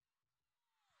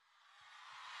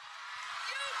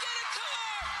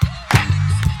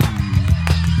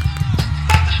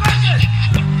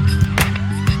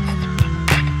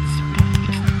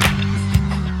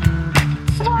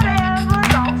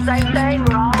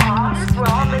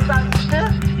Welcome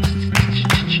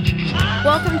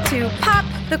to Pop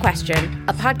the Question,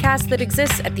 a podcast that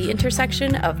exists at the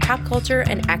intersection of pop culture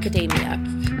and academia.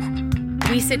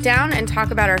 We sit down and talk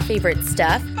about our favorite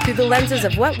stuff through the lenses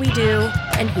of what we do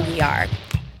and who we are.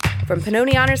 From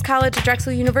Pennoni Honors College at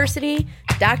Drexel University,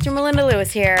 Dr. Melinda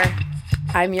Lewis here.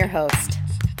 I'm your host.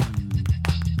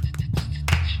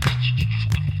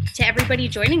 To everybody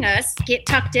joining us, get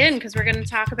tucked in because we're going to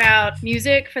talk about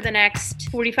music for the next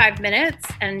 45 minutes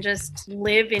and just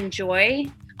live in joy.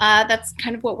 That's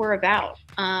kind of what we're about.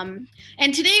 And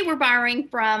today we're borrowing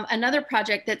from another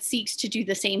project that seeks to do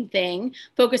the same thing,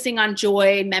 focusing on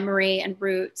joy, memory, and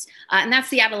roots. And that's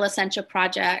the Adolescentia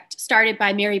Project, started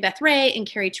by Mary Beth Ray and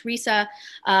Carrie Teresa.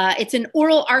 It's an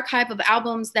oral archive of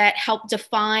albums that help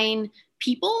define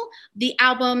people, the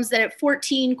albums that at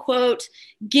 14, quote,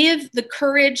 give the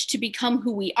courage to become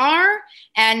who we are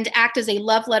and act as a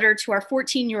love letter to our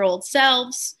 14-year-old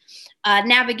selves.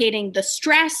 Navigating the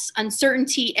stress,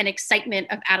 uncertainty, and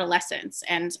excitement of adolescence.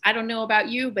 And I don't know about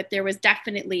you, but there was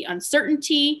definitely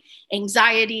uncertainty,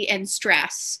 anxiety, and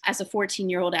stress as a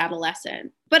 14-year-old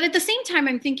adolescent. But at the same time,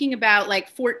 I'm thinking about like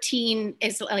 14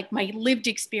 is like my lived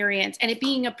experience and it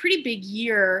being a pretty big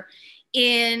year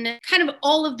in kind of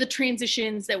all of the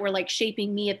transitions that were like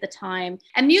shaping me at the time.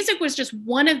 And music was just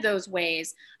one of those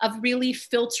ways of really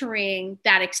filtering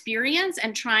that experience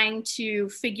and trying to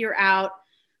figure out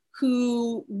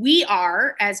who we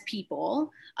are as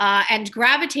people, and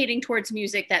gravitating towards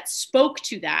music that spoke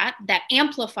to that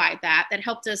amplified that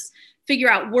helped us figure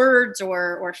out words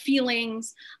or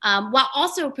feelings, while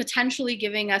also potentially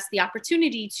giving us the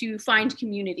opportunity to find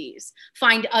communities,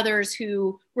 find others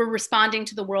who were responding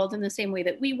to the world in the same way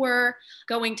that we were,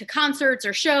 going to concerts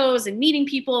or shows and meeting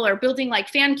people or building like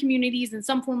fan communities in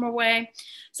some form or way.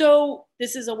 So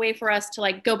this is a way for us to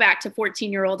like go back to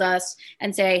 14-year-old us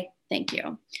and say, thank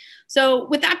you. So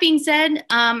with that being said,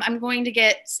 I'm going to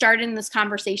get started in this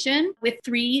conversation with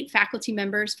 3 faculty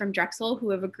members from Drexel who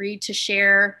have agreed to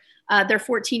share their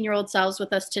 14-year-old selves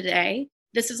with us today.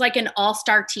 This is like an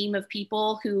all-star team of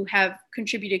people who have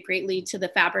contributed greatly to the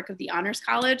fabric of the Honors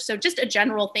College. So just a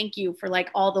general thank you for like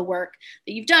all the work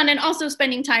that you've done and also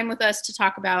spending time with us to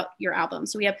talk about your album.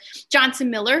 So we have Johnson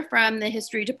Miller from the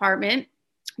History Department,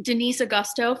 Denise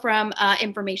Augusto from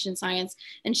Information Science,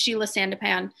 and Sheila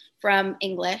Sandapan from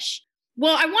English.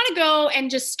 Well, I want to go and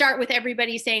just start with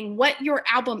everybody saying what your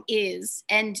album is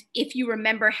and if you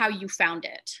remember how you found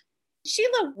it.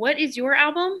 Sheila, what is your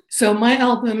album? So my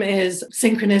album is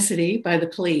Synchronicity by The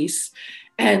Police,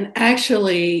 and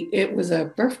actually it was a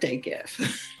birthday gift.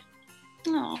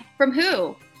 Oh, from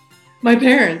who? My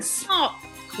parents. Oh,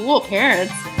 cool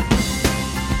parents.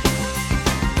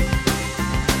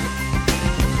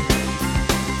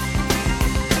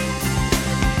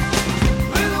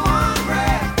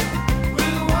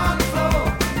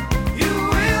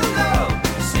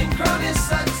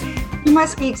 You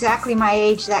must be exactly my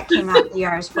age. That came out the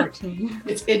year I was 14.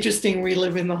 It's interesting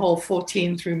reliving the whole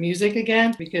 14 through music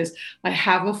again because I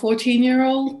have a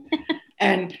 14-year-old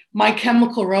and My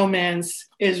Chemical Romance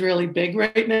is really big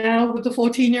right now with the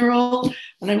 14-year-old.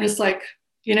 And I'm just like,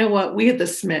 you know what? We had the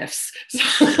Smiths.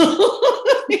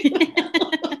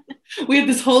 We had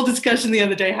this whole discussion the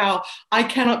other day how I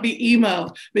cannot be emo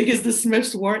because the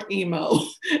Smiths weren't emo.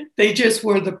 They just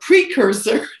were the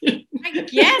precursor. I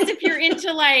guess if you're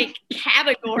into like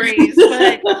categories,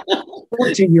 but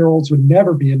 14-year-olds would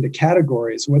never be into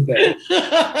categories, would they?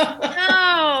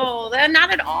 No,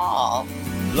 not at all.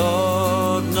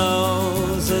 Lord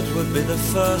knows it would be the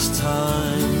first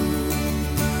time.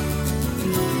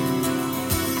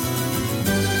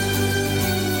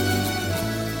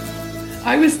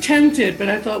 I was tempted, but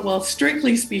I thought, well,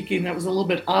 strictly speaking, that was a little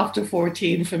bit after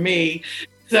 14 for me.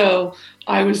 So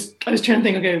I was trying to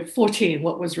think, okay, 14,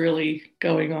 what was really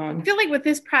going on? I feel like with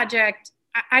this project,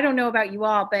 I don't know about you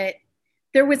all, but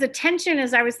there was a tension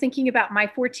as I was thinking about my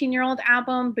 14-year-old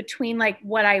album between like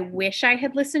what I wish I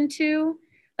had listened to,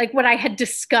 like what I had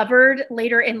discovered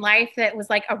later in life that was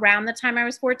like around the time I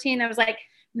was 14. I was like,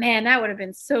 man, that would have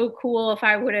been so cool if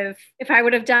I would have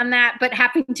done that, but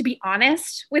having to be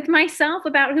honest with myself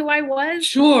about who I was.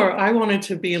 Sure, I wanted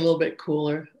to be a little bit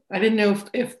cooler. I didn't know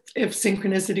if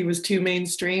Synchronicity was too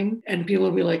mainstream and people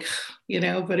would be like, you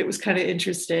know, but it was kind of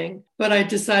interesting. But I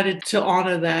decided to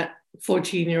honor that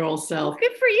 14-year-old self.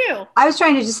 Good for you. I was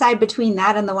trying to decide between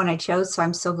that and the one I chose, so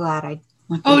I'm so glad I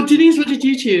went. Oh, Denise, what did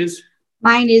you choose?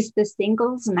 Mine is The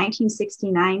Singles,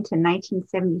 1969 to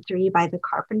 1973 by the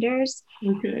Carpenters.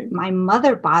 Okay. My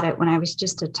mother bought it when I was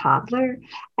just a toddler.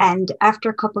 And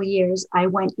after a couple of years, I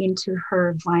went into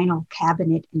her vinyl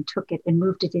cabinet and took it and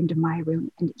moved it into my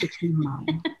room and it became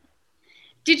mine.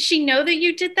 Did she know that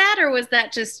you did that, or was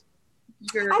that just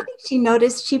your... I think she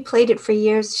noticed. She played it for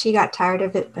years. She got tired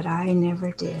of it, but I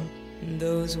never did.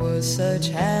 Those were such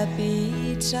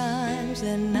happy times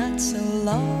and not so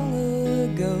long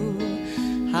ago.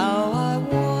 How I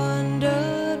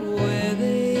wondered where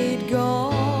they'd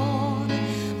gone.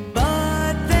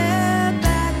 But they're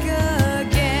back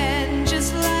again,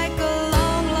 just like a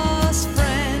long lost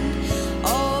friend.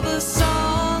 All the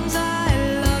songs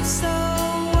I love so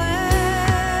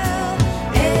well.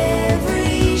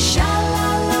 Every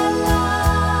sha-la-la-la,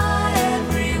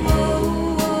 every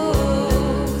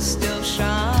whoa-whoa still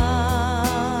shines.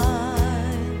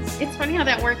 It's funny how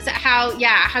that works, how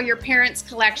your parents'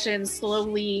 collection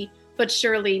slowly but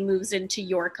surely moves into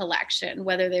your collection,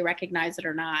 whether they recognize it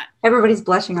or not. Everybody's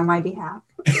blushing on my behalf.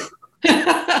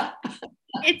 I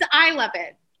love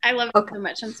it. I love it so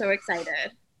much. I'm so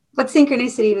excited. But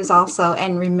synchronicity was also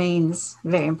and remains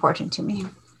very important to me.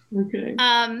 Okay.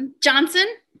 Johnson?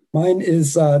 Mine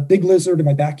is Big Lizard in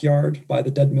My Backyard by the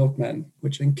Dead Milkmen,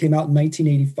 which came out in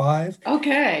 1985.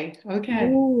 Okay.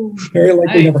 Ooh. Very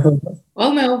likely never heard of.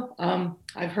 Well, no,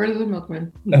 I've heard of the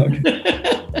Milkmen. Okay.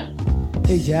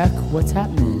 Hey Jack, what's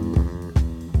happening?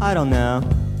 I don't know.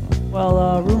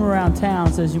 Well, rumor around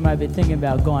town says you might be thinking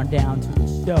about going down to the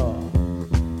shore.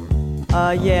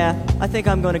 Yeah, I think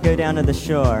I'm gonna go down to the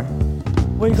shore.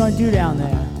 What are you gonna do down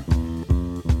there?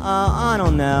 I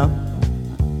don't know.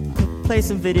 Play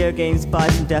some video games, buy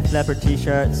some Def Leppard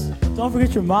t-shirts. Don't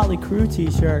forget your Motley Crue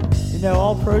t-shirt. You know,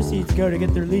 all proceeds go to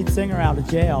get their lead singer out of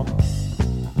jail.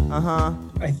 Uh-huh.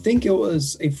 I think it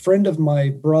was a friend of my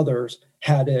brother's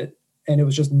had it, and it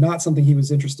was just not something he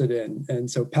was interested in.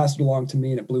 And so passed it along to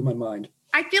me, and it blew my mind.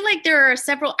 I feel like there are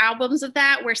several albums of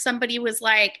that where somebody was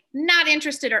like not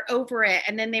interested or over it.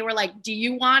 And then they were like, do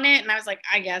you want it? And I was like,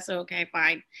 I guess, okay,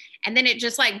 fine. And then it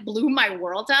just like blew my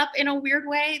world up in a weird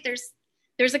way. There's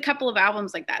a couple of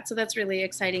albums like that. So that's really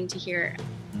exciting to hear.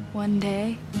 One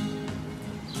day,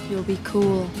 you'll be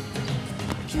cool.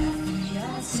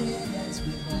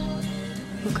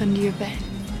 Look under your bed.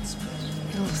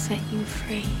 It'll set you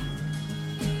free.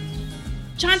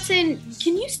 Johnson,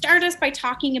 can you start us by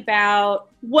talking about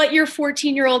what your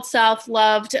 14-year-old self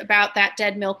loved about that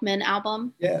Dead Milkmen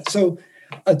album? Yeah, so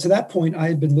to that point, I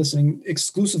had been listening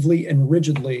exclusively and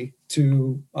rigidly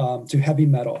to heavy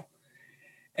metal.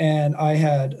 And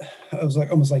I was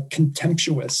like almost like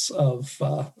contemptuous of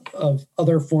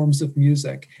other forms of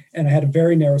music. And I had a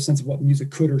very narrow sense of what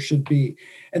music could or should be.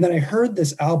 And then I heard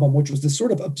this album, which was this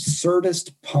sort of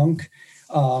absurdist punk.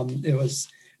 It was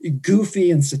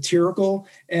goofy and satirical,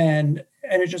 and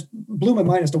it just blew my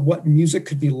mind as to what music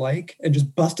could be like, and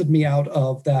just busted me out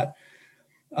of that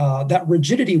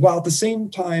rigidity, while at the same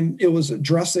time it was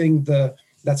addressing that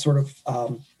sort of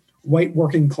white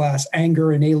working class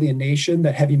anger and alienation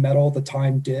that heavy metal at the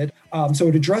time did. So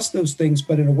it addressed those things,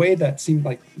 but in a way that seemed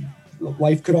like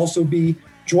life could also be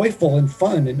joyful and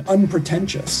fun and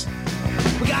unpretentious.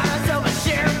 We got ourselves a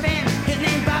sheriff and his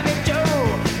name's Bobby Joe.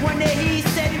 One day he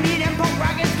said to me, them punk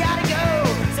rockets gotta go.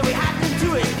 So we hopped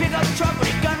into his pickup truck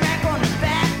with a gun rack on his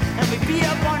back. And we beat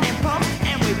up on them punks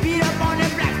and we beat up on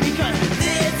them blacks, because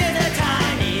this is a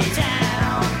tiny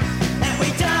town. And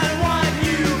we don't want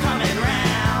you coming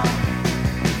round.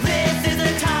 This is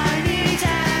a tiny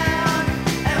town.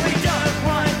 And we don't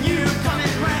want you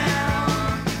coming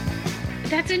round.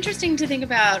 That's interesting to think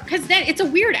about, because then it's a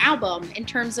weird album in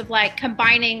terms of like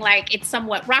combining, like it's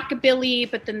somewhat rockabilly,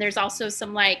 but then there's also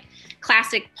some like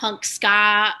classic punk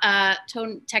ska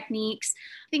tone techniques.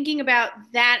 Thinking about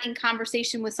that in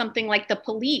conversation with something like The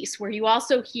Police, where you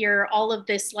also hear all of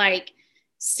this like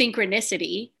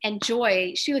synchronicity and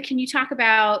joy. Sheila, can you talk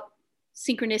about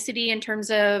synchronicity in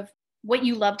terms of what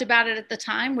you loved about it at the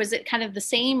time? Was it kind of the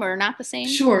same or not the same?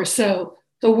 Sure. So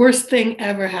the worst thing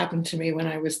ever happened to me when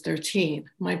I was 13.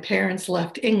 My parents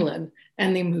left England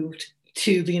and they moved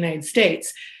to the United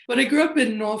States. But I grew up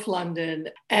in North London,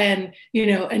 and,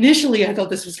 initially I thought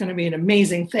this was going to be an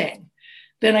amazing thing.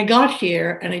 Then I got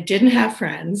here and I didn't have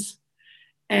friends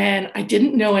and I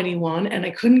didn't know anyone, and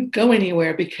I couldn't go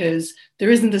anywhere because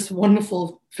there isn't this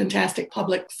wonderful, fantastic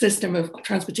public system of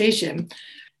transportation.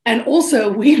 And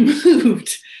also we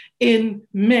moved in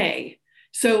May.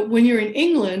 So when you're in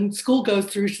England, school goes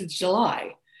through to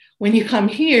July. When you come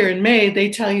here in May, they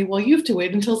tell you, well, you have to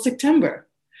wait until September.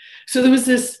 So there was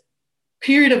this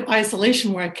period of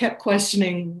isolation where I kept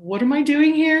questioning, what am I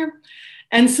doing here?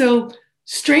 And so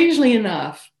strangely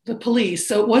enough, The Police,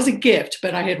 so it was a gift,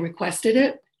 but I had requested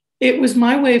it. It was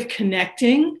my way of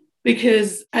connecting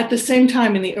because at the same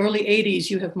time in the early 80s,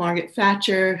 you have Margaret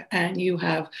Thatcher and you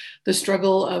have the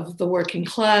struggle of the working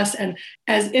class. And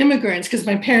as immigrants, because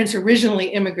my parents originally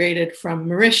immigrated from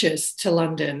Mauritius to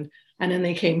London, and then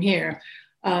they came here,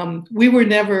 we were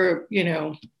never,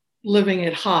 living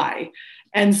it high.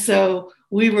 And so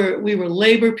we were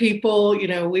labor people,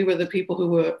 we were the people who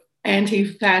were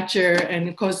anti-Thatcher. And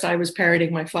of course, I was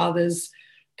parroting my father's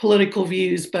political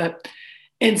views. But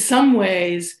in some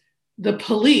ways, the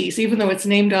police, even though it's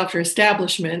named after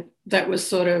establishment, that was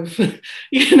sort of,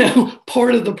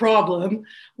 part of the problem,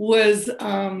 was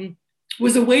a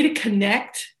way to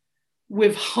connect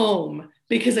with home.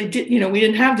 Because we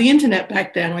didn't have the internet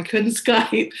back then. I couldn't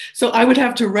Skype. So I would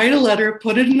have to write a letter,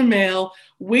 put it in the mail,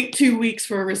 wait 2 weeks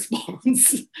for a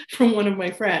response from one of my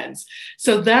friends.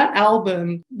 So that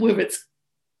album, with its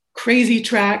crazy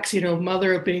tracks,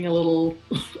 Mother being a little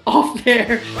off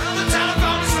there. Well, the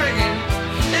telephone is ringing.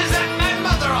 Is that my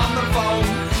mother on the phone?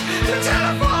 The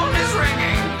telephone is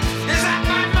ringing. Is that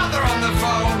my mother on the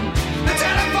phone? The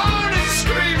telephone is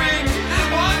screaming.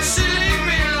 Won't she leave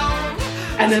me alone?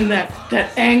 And then that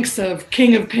angst of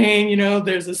King of Pain,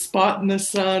 there's a spot in the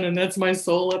sun and that's my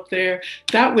soul up there.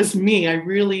 That was me.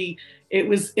 It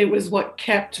was what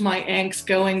kept my angst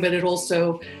going, but it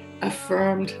also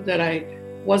affirmed that I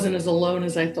wasn't as alone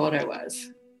as I thought I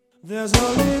was. There's a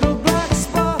little black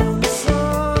spot on the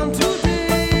sun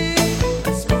today.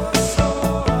 It's my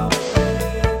soul up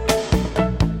there.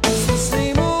 It's the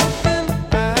same old thing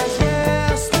as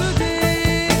yesterday.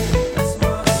 It's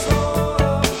my soul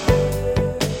up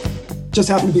there. Just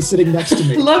happened to be sitting next to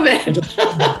me. Love it.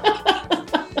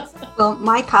 Well,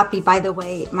 my copy, by the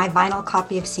way, my vinyl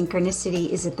copy of Synchronicity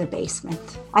is in the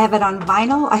basement. I have it on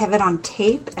vinyl, I have it on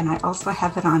tape, and I also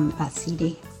have it on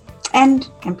CD and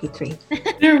MP3.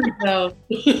 There we go.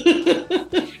 And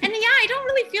yeah, I don't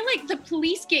really feel like the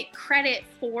police get credit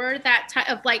for that type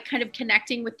of kind of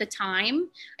connecting with the time.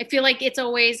 I feel like it's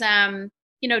always,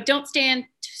 Don't Stand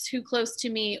Too Close to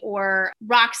Me or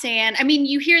Roxanne. I mean,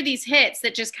 you hear these hits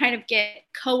that just kind of get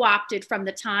co-opted from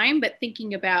the time, but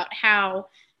thinking about how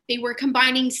they were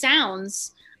combining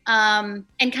sounds and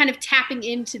kind of tapping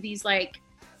into these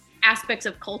aspects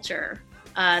of culture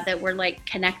that were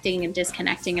connecting and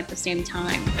disconnecting at the same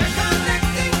time.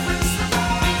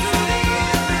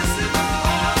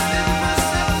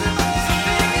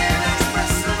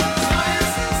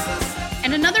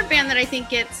 And another band that I think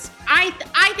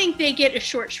I think they get a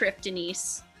short shrift,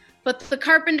 Denise, but the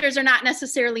Carpenters are not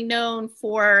necessarily known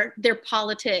for their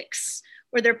politics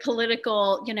or their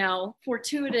political,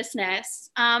 fortuitousness.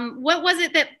 What was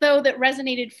it that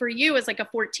resonated for you as a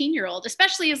 14-year-old,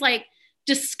 especially as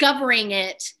discovering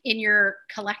it in your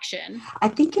collection? I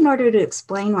think in order to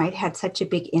explain why it had such a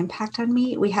big impact on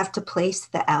me, we have to place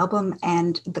the album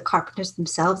and the Carpenters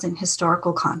themselves in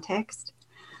historical context.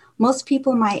 Most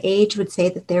people my age would say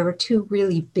that there were two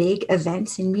really big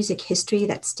events in music history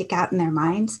that stick out in their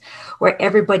minds, where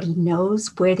everybody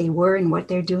knows where they were and what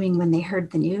they're doing when they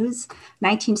heard the news.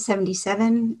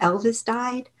 1977, Elvis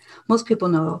died. Most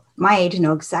people my age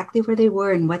know exactly where they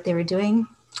were and what they were doing.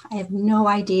 I have no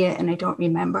idea, and I don't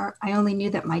remember. I only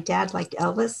knew that my dad liked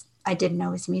Elvis. I didn't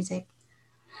know his music.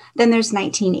 Then there's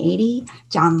 1980,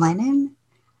 John Lennon.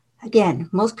 Again,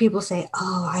 most people say,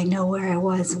 oh, I know where I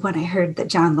was when I heard that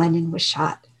John Lennon was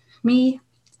shot. Me,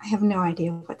 I have no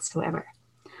idea whatsoever.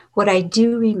 What I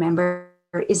do remember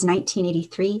is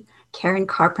 1983, Karen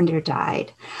Carpenter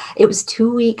died. It was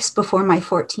 2 weeks before my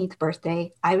 14th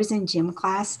birthday. I was in gym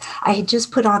class. I had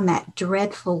just put on that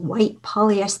dreadful white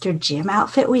polyester gym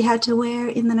outfit we had to wear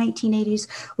in the 1980s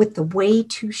with the way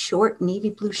too short navy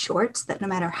blue shorts that no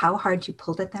matter how hard you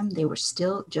pulled at them, they were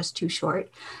still just too short.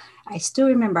 I still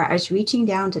remember I was reaching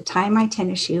down to tie my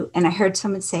tennis shoe and I heard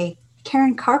someone say,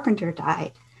 Karen Carpenter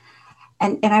died.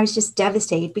 And I was just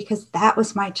devastated because that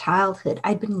was my childhood.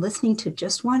 I'd been listening to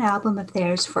just one album of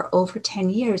theirs for over 10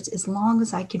 years, as long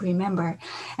as I could remember.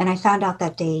 And I found out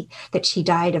that day that she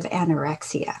died of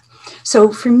anorexia.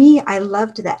 So for me, I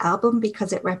loved the album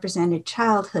because it represented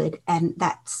childhood and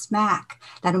that smack,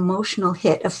 that emotional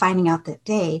hit of finding out that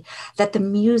day that the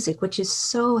music, which is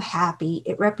so happy,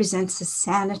 it represents a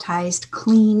sanitized,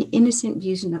 clean, innocent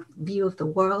view of the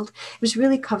world. It was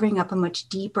really covering up a much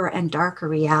deeper and darker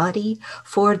reality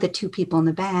for the two people in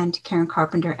the band, Karen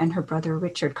Carpenter and her brother,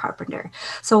 Richard Carpenter.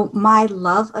 So my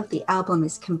love of the album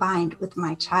is combined with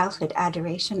my childhood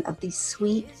adoration of these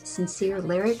sweet, sincere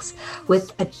lyrics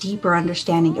with a deeper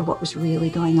understanding of what was really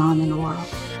going on in the world.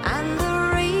 And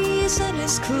the reason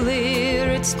is clear,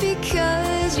 it's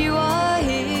because you are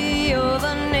here. You're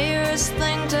the nearest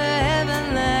thing to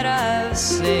heaven that I've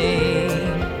seen.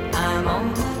 I'm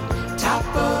on the top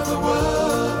of the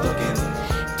world.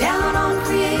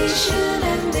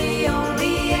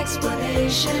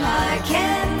 consolation I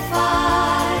can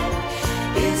find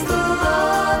is the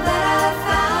love that I've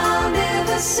found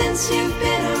ever since you've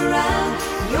been around.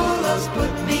 Your love's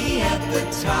put me at the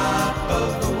top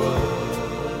of the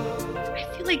world. I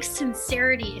feel like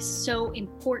sincerity is so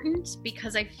important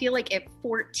because I feel like at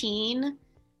 14,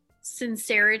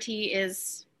 sincerity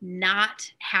is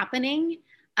not happening,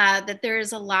 that there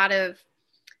is a lot of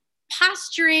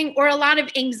posturing or a lot of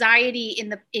anxiety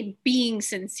in being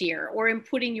sincere or in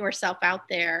putting yourself out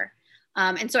there.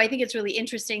 And so I think it's really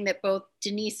interesting that both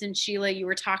Denise and Sheila, you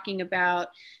were talking about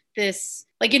this,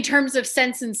 like in terms of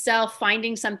sense and self,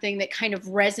 finding something that kind of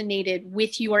resonated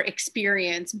with your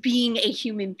experience being a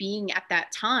human being at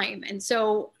that time. And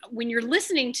so when you're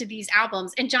listening to these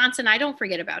albums, and Johnson, I don't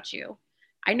forget about you.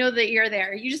 I know that you're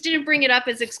there. You just didn't bring it up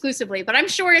as exclusively, but I'm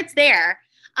sure it's there.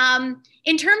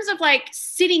 In terms of like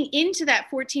sitting into that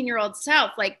 14-year-old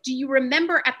self, like, do you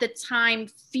remember at the time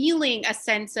feeling a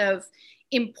sense of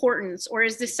importance, or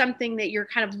is this something that you're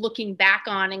kind of looking back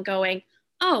on and going,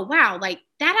 oh, wow, like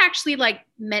that actually like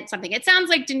meant something? It sounds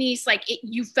like Denise, like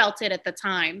you felt it at the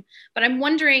time, but I'm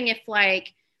wondering if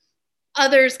like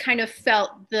others kind of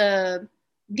felt the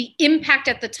impact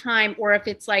at the time, or if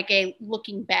it's like a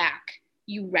looking back,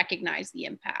 you recognize the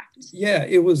impact. Yeah,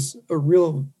 it was a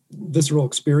real visceral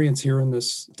experience here in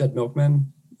this Dead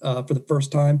Milkmen for the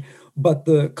first time, but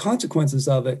the consequences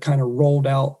of it kind of rolled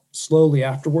out slowly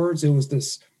afterwards. It was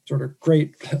this sort of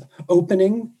great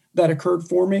opening that occurred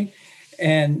for me.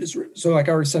 And so like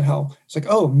I already said, how it's like,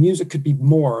 oh, music could be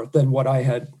more than what I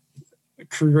had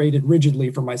created rigidly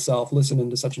for myself, listening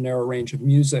to such a narrow range of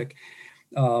music,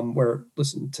 where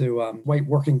listen to white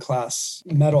working class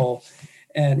metal,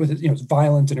 and with, you know, it's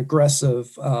violent and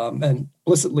aggressive and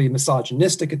explicitly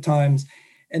misogynistic at times.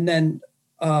 And then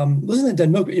listening to Dead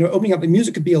Milkmen, you know, opening up the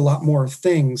music could be a lot more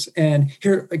things. And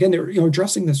here again, they're, you know,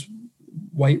 addressing this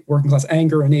white working class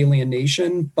anger and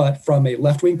alienation, but from a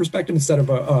left-wing perspective instead of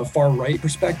a far-right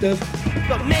perspective.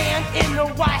 The man in the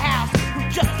White House who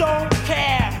just don't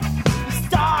care. He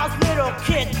stars little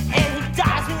kid and he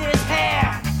dies with his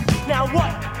hair. Now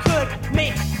what could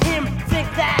make him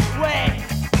think that way?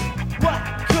 What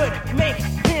could make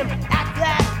him act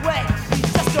that way?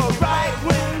 He's just a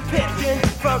right-wing pigeon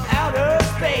from outer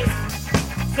space,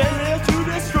 sent here to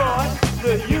destroy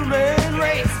the human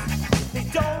race.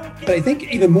 But I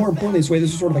think even more importantly,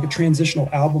 this is sort of like a transitional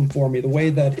album for me, the way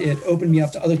that it opened me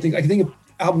up to other things. I can think of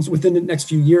albums within the next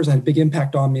few years that had a big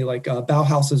impact on me, like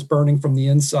Bauhaus's Burning from the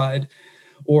Inside,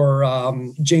 or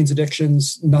Jane's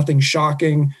Addiction's Nothing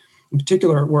Shocking, in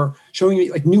particular, were showing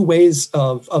me like new ways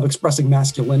of expressing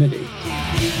masculinity.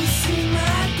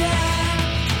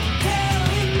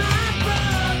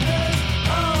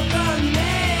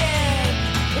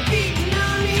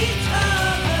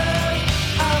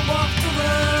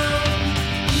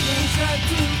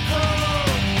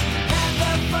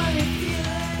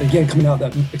 Again, coming out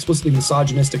that explicitly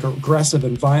misogynistic or aggressive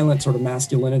and violent sort of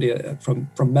masculinity from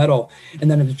metal,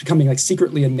 and then it's becoming like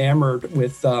secretly enamored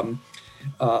with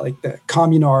like the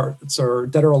Communards or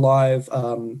Dead or Alive,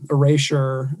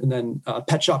 Erasure, and then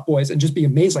Pet Shop Boys, and just be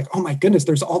amazed, like, oh my goodness,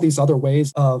 there's all these other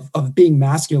ways of being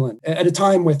masculine at a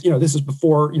time with, you know, this is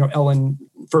before, you know, Ellen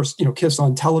first, you know, kiss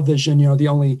on television, you know, the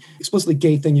only explicitly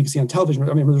gay thing you can see on television.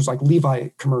 I mean, there's like Levi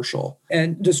commercial,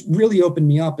 and just really opened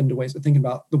me up into ways of thinking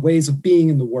about the ways of being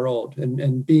in the world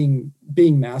and being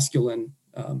masculine.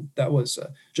 That was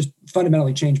just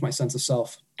fundamentally changed my sense of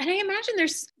self. And I imagine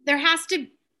there has to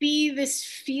be this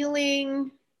feeling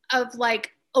of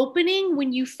like opening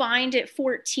when you find at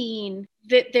 14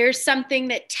 that there's something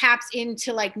that taps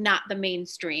into like not the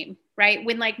mainstream, right?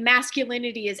 When like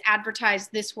masculinity is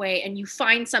advertised this way and you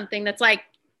find something that's like,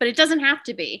 but it doesn't have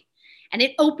to be. And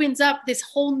it opens up this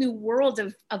whole new world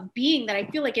of being that I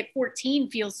feel like at 14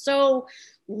 feels so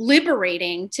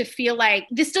liberating, to feel like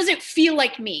this doesn't feel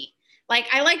like me. Like,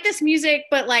 I like this music,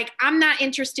 but like, I'm not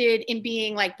interested in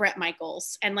being like Bret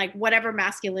Michaels and like whatever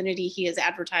masculinity he is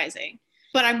advertising.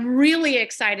 But I'm really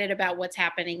excited about what's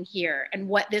happening here and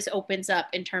what this opens up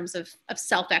in terms of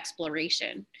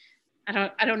self-exploration. I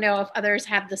don't know if others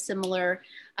have the similar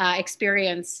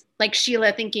experience, like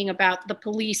Sheila thinking about the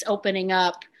Police opening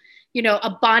up, you know, a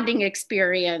bonding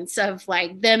experience of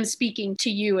like them speaking to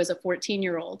you as a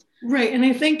 14-year-old. Right. And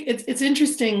I think it's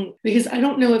interesting because I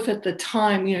don't know if at the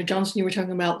time, you know, Johnson, you were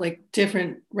talking about like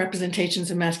different representations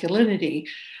of masculinity.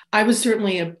 I was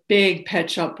certainly a big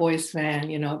Pet Shop Boys fan,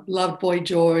 you know, loved Boy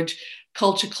George,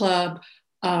 Culture Club,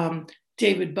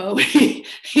 David Bowie,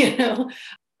 you know.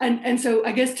 And so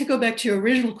I guess to go back to your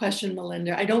original question,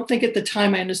 Melinda, I don't think at the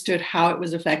time I understood how it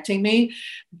was affecting me.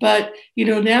 But, you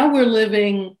know, now we're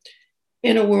living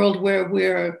in a world where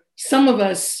we're some of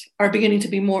us are beginning to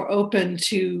be more open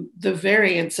to the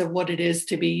variance of what it is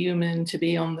to be human, to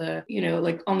be on the,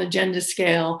 like on the gender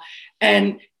scale.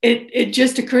 And it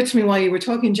just occurred to me while you were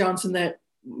talking, Johnson, that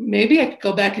maybe I could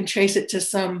go back and trace it to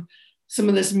some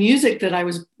of this music that I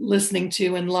was listening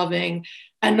to and loving,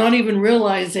 and not even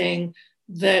realizing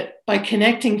that by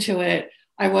connecting to it,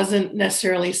 I wasn't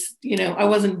necessarily, I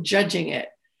wasn't judging it.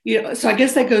 So I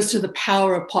guess that goes to the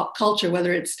power of pop culture,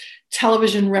 whether it's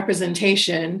television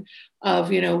representation of,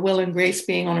 Will and Grace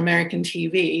being on American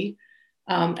TV,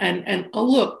 and oh,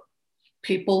 look,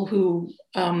 people who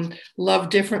love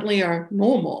differently are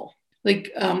normal.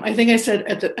 Like, I think I said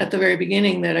at the very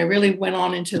beginning that I really went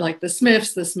on into like the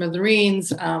Smiths, the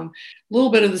Smithereens, a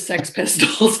little bit of the Sex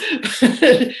Pistols,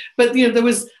 but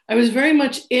I was very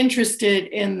much interested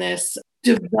in this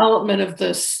development of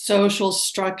the social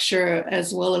structure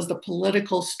as well as the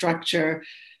political structure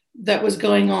that was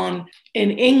going on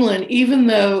in England, even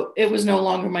though it was no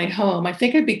longer my home. I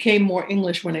think I became more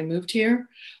English when I moved here.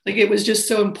 Like, it was just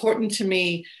so important to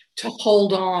me to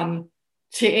hold on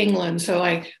to England. So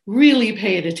I really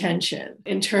paid attention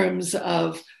in terms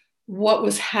of what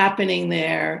was happening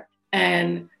there,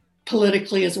 and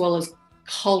politically as well as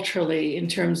culturally, in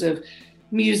terms of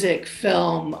music,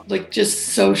 film, like just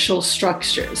social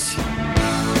structures.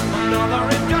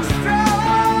 Another industrial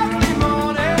ugly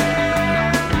morning.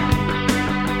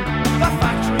 The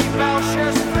factory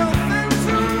belches filth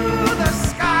into the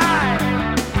sky.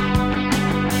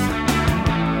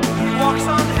 He walks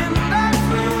unhindered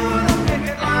through the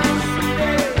picket lines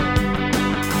today.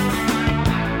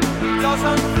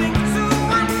 Doesn't think to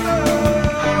wonder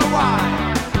why.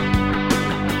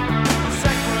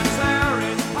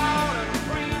 Secretary's powdered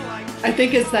green like. I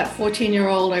think as that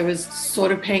 14-year-old, I was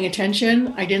sort of paying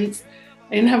attention. I didn't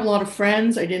have a lot of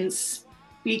friends. I didn't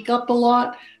speak up a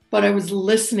lot, but I was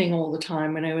listening all the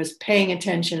time, and I was paying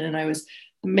attention, and I was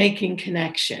making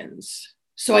connections.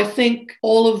 So I think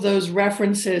all of those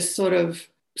references sort of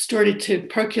started to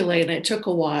percolate, and it took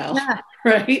a while,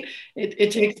 right?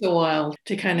 It takes a while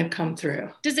to kind of come through.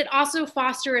 Does it also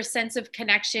foster a sense of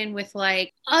connection with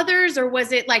like others, or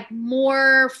was it like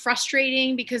more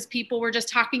frustrating because people were just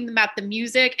talking about the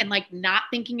music and like not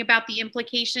thinking about the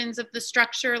implications of the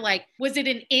structure? Like, was it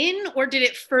an in, or did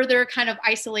it further kind of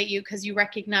isolate you because you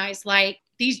recognize like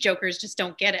these jokers just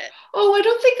don't get it? Oh, I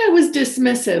don't think I was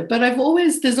dismissive, but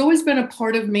there's always been a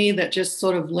part of me that just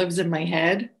sort of lives in my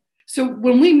head. So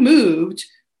when we moved,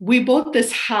 we bought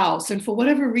this house, and for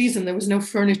whatever reason, there was no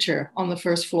furniture on the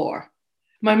first floor.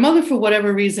 My mother, for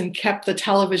whatever reason, kept the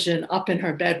television up in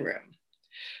her bedroom.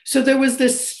 So there was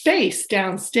this space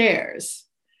downstairs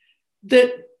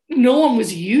that no one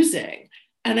was using.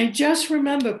 And I just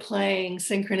remember playing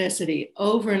Synchronicity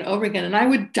over and over again, and I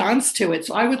would dance to it.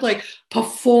 So I would like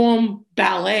perform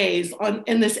ballets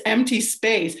in this empty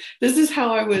space. This is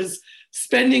how I was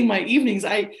spending my evenings.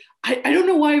 I don't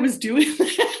know why I was doing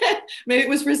that. Maybe it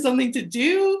was for something to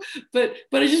do, but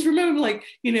I just remember like,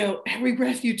 Every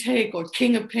Breath You Take or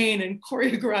King of Pain, and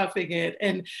choreographing it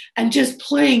and just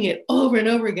playing it over and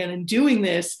over again, and doing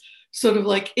this sort of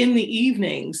like in the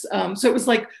evenings. So it was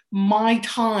like my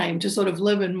time to sort of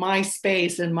live in my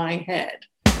space in my head.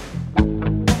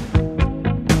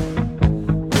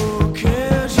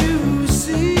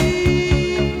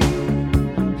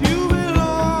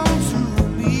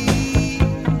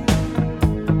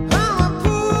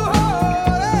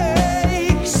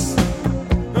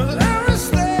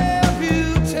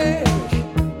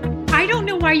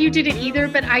 You did it either,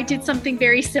 but I did something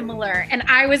very similar, and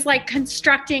I was like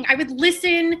I would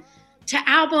listen to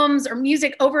albums or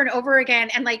music over and over again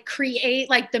and like create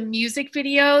like the music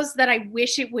videos that I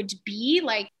wish it would be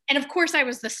like. And of course I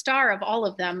was the star of all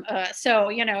of them. So,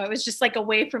 it was just like a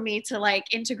way for me to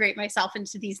like integrate myself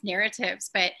into these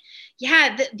narratives. But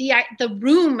yeah, the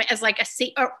room as like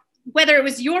or whether it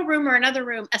was your room or another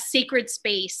room, a sacred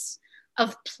space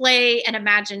of play and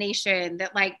imagination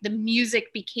that like the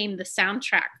music became the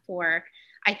soundtrack for,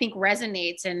 I think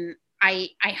resonates. And I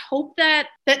hope that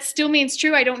still means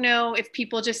true. I don't know if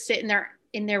people just sit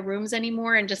in their rooms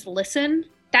anymore and just listen.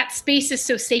 That space is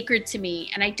so sacred to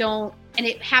me, and and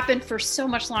it happened for so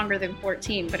much longer than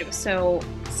 14, but it was so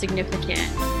significant.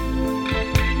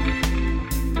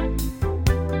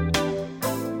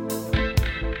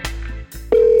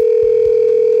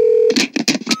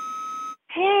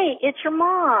 Hey, it's your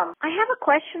mom. I have a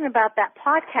question about that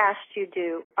podcast you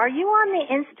do. Are you on the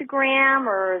Instagram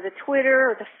or the Twitter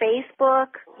or the Facebook?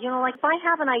 Like if I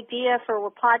have an idea for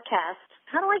a podcast,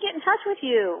 how do I get in touch with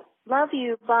you? Love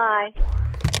you. Bye.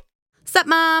 Sup,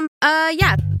 Mom?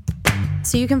 Yeah.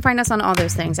 So you can find us on all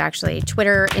those things, actually.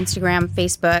 Twitter, Instagram,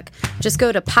 Facebook. Just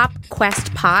go to Pop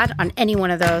Quest Pod on any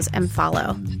one of those and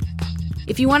follow.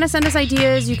 If you want to send us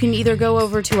ideas, you can either go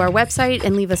over to our website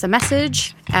and leave us a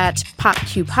message at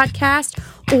PopQ Podcast,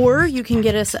 or you can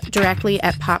get us directly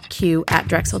at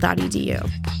popq@drexel.edu.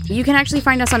 You can actually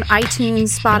find us on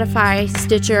iTunes, Spotify,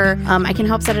 Stitcher. I can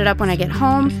help set it up when I get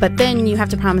home, but then you have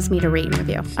to promise me to rate and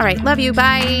review. All right, love you.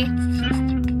 Bye.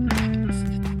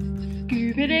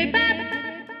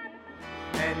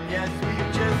 And yes,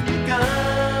 we've just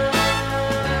begun.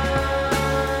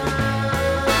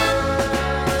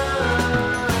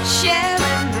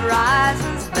 Sharing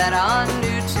horizons that are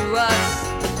new to us.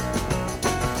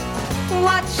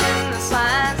 Watching the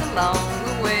signs along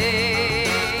the way.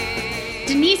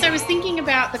 Denise, I was thinking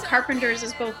about the Carpenters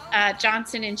as both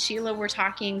Johnson and Sheila were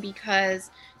talking,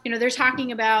 because, they're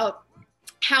talking about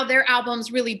how their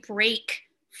albums really break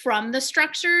from the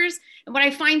structures. And what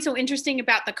I find so interesting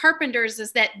about the Carpenters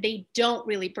is that they don't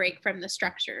really break from the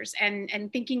structures,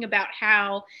 and thinking about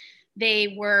how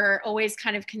they were always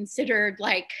kind of considered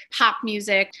like pop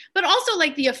music, but also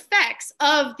like the effects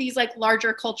of these like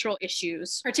larger cultural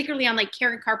issues, particularly on like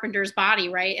Karen Carpenter's body,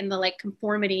 right? And the like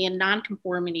conformity and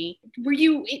non-conformity. Were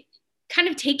you kind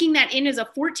of taking that in as a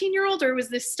 14-year-old, or was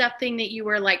this stuff thing that you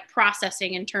were like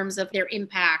processing in terms of their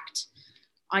impact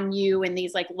on you and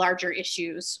these like larger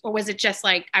issues? Or was it just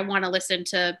like, I want to listen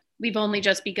to We've Only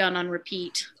Just Begun on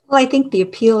repeat? Well, I think the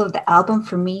appeal of the album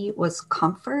for me was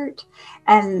comfort,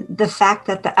 and the fact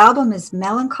that the album is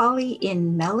melancholy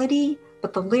in melody,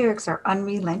 but the lyrics are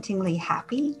unrelentingly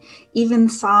happy. Even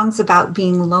songs about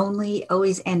being lonely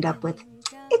always end up with,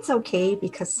 it's okay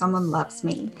because someone loves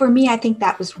me. For me, I think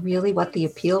that was really what the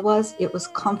appeal was. It was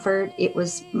comfort. It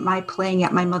was my playing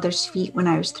at my mother's feet when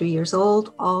I was 3 years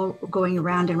old, all going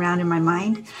around and round in my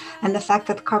mind. And the fact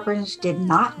that the Carpenters did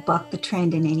not buck the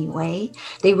trend in any way.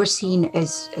 They were seen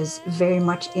as very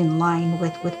much in line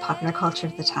with popular culture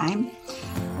at the time.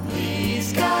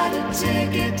 He's got a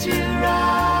ticket to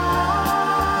ride.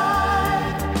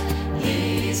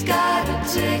 He's got a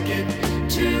ticket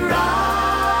to ride.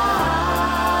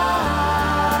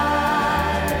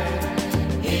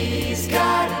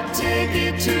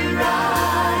 To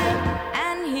ride,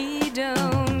 and he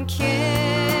don't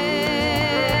care.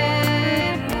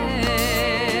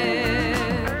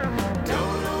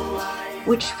 Don't know why.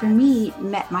 Which for me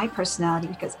met my personality,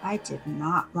 because I did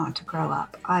not want to grow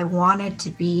up. I wanted to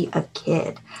be a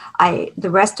kid. The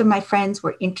rest of my friends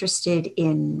were interested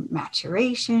in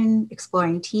maturation,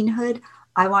 exploring teenhood.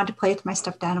 I wanted to play with my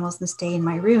stuffed animals and stay in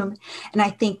my room. And I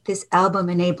think this album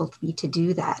enabled me to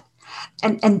do that.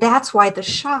 And that's why the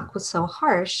shock was so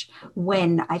harsh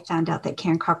when I found out that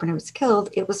Karen Carpenter was killed.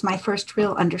 It was my first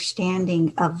real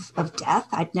understanding of death.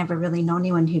 I'd never really known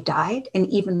anyone who died. And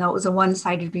even though it was a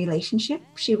one-sided relationship,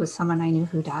 she was someone I knew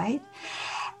who died.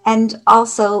 And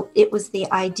also, it was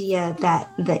the idea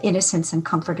that the innocence and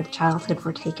comfort of childhood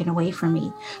were taken away from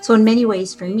me. So in many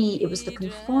ways, for me, it was the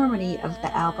conformity of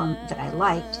the album that I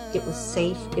liked. It was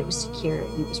safe, it was secure,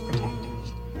 and it was protected.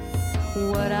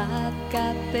 What I've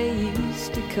got they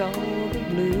used to call the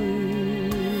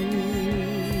blues.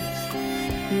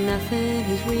 Nothing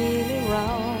is really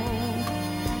wrong.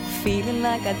 Feeling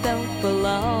like I don't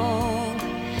belong.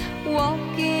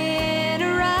 Walking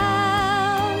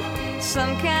around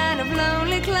some kind of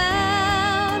lonely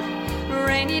cloud.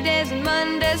 Rainy days and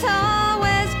Mondays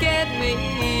always get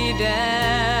me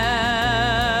down.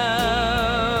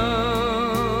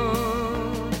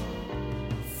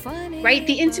 Right,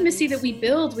 the intimacy that we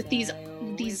build with these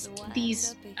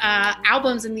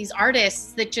albums and these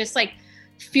artists that just like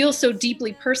feel so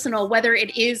deeply personal, whether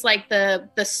it is like the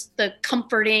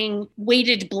comforting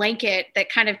weighted blanket that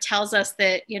kind of tells us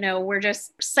that, we're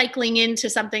just cycling into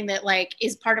something that like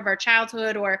is part of our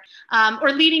childhood, or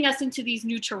leading us into these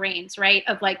new terrains, right,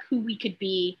 of like who we could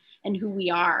be and who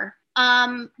we are.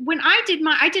 When I did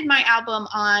my album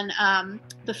on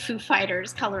the Foo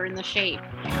Fighters, Color in the Shape.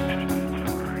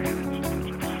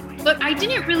 But I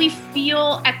didn't really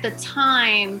feel at the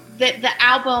time that the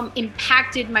album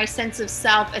impacted my sense of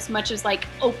self as much as like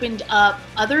opened up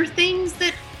other things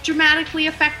that dramatically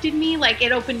affected me. Like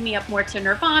it opened me up more to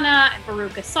Nirvana and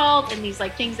Baruch Assault and these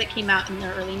like things that came out in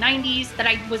the early 90s that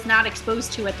I was not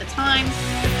exposed to at the time.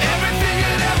 Everything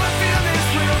you'll ever feel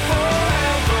this will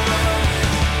forever.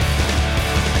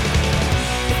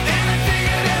 If anything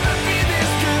you'll ever be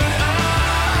this good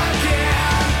again.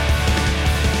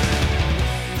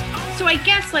 So I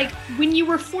guess like when you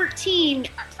were 14,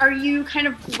 are you kind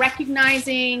of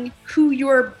recognizing who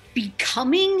you're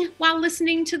becoming while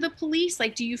listening to The Police?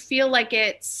 Like, do you feel like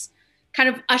it's kind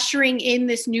of ushering in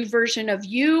this new version of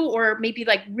you, or maybe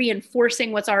like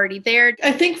reinforcing what's already there?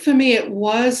 I think for me, it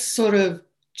was sort of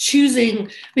choosing,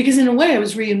 because in a way I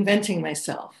was reinventing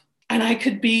myself. And I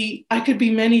could be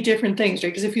many different things, right?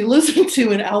 Because if you listen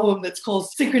to an album that's called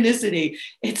Synchronicity,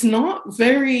 it's not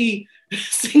very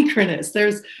synchronous.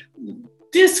 There's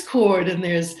discord and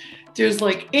there's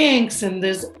like inks and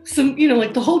there's some,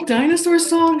 like the whole dinosaur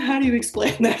song. How do you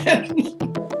explain that?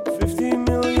 50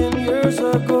 million years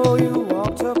ago, you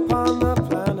walked upon the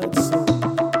planet sea.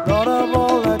 Thought of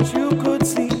all that you could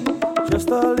see, just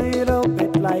a little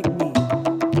bit like me,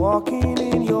 walking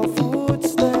in your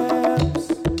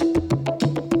footsteps,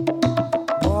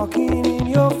 walking in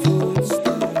your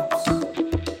footsteps.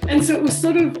 And so it was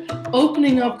sort of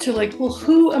opening up to like, well,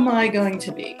 who am I going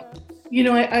to be?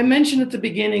 I mentioned at the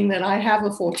beginning that I have a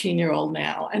 14-year-old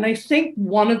now. And I think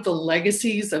one of the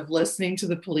legacies of listening to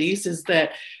the Police is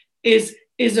that is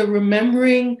a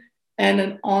remembering and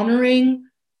an honoring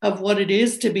of what it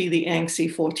is to be the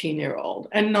angsty 14-year-old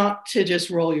and not to just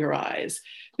roll your eyes,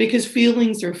 because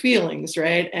feelings are feelings,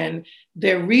 right? And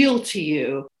they're real to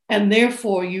you. And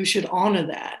therefore you should honor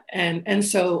that. And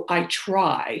so I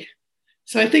try.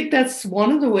 So I think that's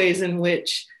one of the ways in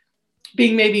which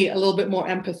being maybe a little bit more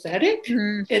empathetic,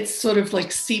 it's sort of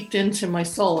like seeped into my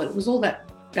soul. It was all that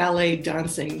ballet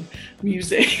dancing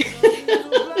music.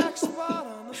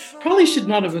 Probably should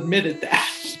not have admitted that.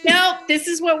 No, this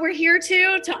is what we're here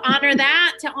to honor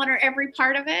that, to honor every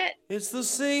part of it. It's the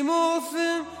same old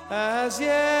thing as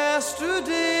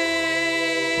yesterday.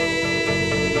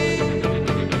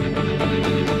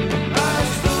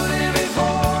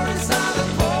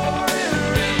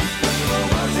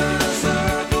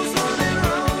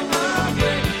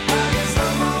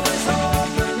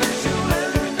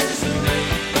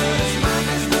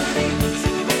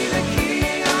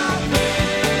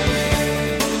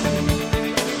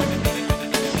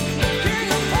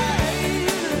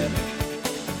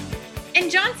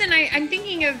 I'm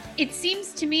thinking of, it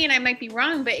seems to me, and I might be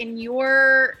wrong, but in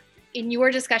your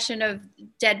discussion of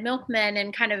Dead Milkmen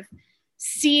and kind of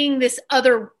seeing this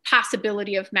other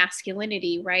possibility of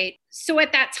masculinity, right? So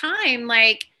at that time,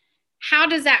 like, how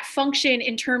does that function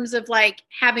in terms of like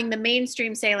having the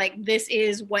mainstream say like, this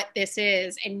is what this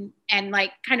is, and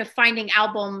like kind of finding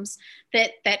albums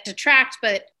that detract,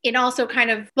 but in also kind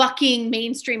of bucking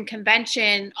mainstream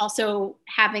convention, also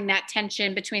having that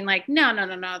tension between like, no,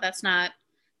 that's not,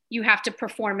 you have to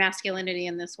perform masculinity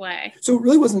in this way. So it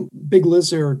really wasn't Big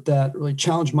Lizard that really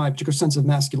challenged my particular sense of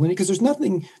masculinity, because there's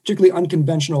nothing particularly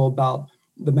unconventional about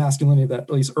the masculinity of that, at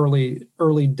least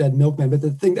early Dead Milkmen. But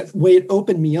the thing, that way it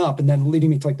opened me up and then leading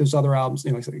me to like those other albums,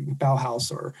 like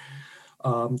Bauhaus or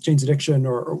Jane's Addiction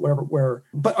or whatever,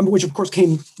 which of course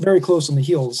came very close on the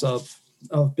heels of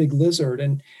Big Lizard.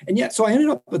 And yet, so I ended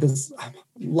up with this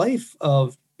life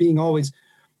of being always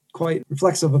quite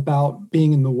reflexive about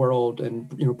being in the world and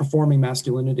performing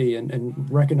masculinity and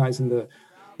recognizing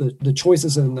the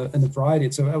choices and the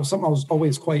variety. So that was something I was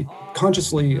always quite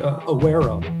consciously aware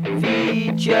of.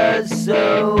 Features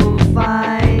so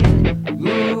fine,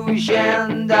 rouge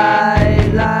and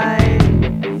eyeline,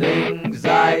 things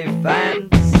I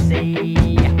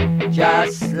fancy,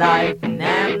 just like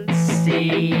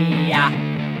Nancy.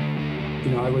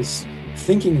 I was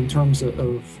thinking in terms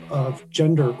of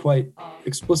gender quite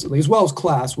explicitly, as well as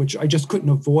class, which I just couldn't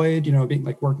avoid, being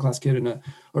like working class kid in a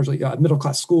largely middle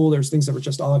class school. There's things that were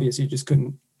just obvious. You just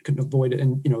couldn't avoid it.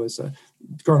 And, as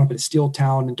growing up in a steel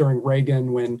town and during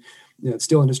Reagan, when the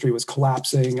steel industry was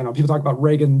collapsing, people talk about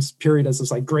Reagan's period as this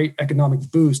like great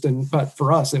economic boost. But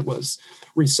for us, it was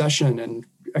recession and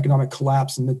economic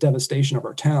collapse and the devastation of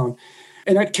our town.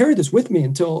 And I carried this with me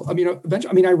until,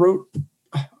 eventually, I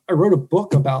wrote a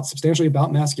book substantially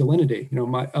about masculinity.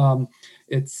 I'm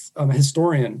a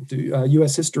historian, do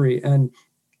U.S. history, and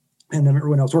I remember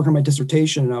when I was working on my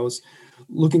dissertation, and I was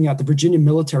looking at the Virginia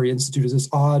Military Institute as this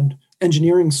odd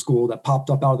engineering school that popped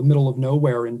up out of the middle of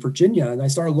nowhere in Virginia, and I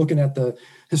started looking at the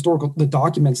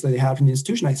documents that they had from the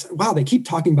institution. I said, "Wow, they keep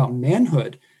talking about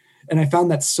manhood," and I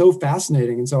found that so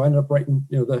fascinating. And so I ended up writing.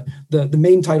 The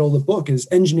main title of the book is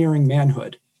 "Engineering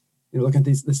Manhood." Looking at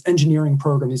this engineering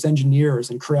program, these engineers,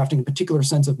 and crafting a particular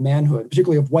sense of manhood,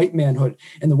 particularly of white manhood,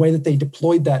 and the way that they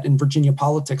deployed that in Virginia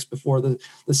politics before the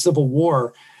Civil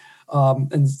War.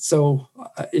 And so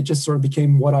it just sort of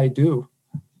became what I do,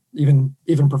 even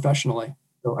professionally.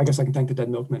 So I guess I can thank the Dead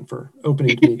Milkmen for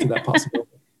opening me to that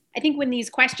possibility. I think when these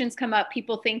questions come up,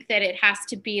 people think that it has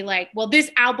to be like, well,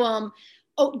 this album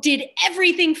did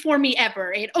everything for me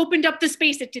ever. It opened up the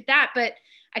space, it did that. But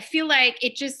I feel like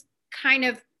it just kind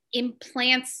of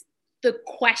implants the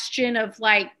question of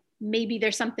like maybe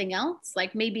there's something else,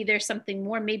 like maybe there's something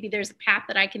more, maybe there's a path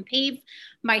that I can pave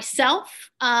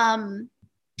myself.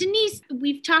 Denise,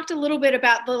 we've talked a little bit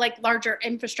about the like larger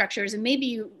infrastructures, and maybe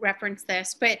you referenced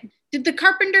this, but did the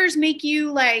Carpenters make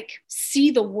you like see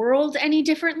the world any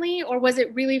differently? Or was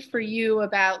it really for you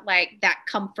about like that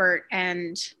comfort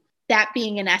and that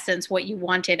being in essence what you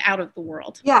wanted out of the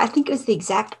world? Yeah, I think it was the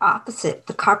exact opposite.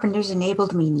 The Carpenters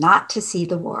enabled me not to see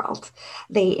the world.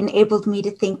 They enabled me to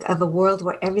think of a world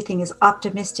where everything is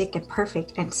optimistic and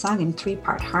perfect and sung in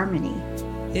 3-part harmony.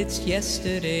 It's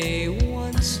yesterday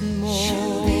once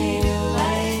more.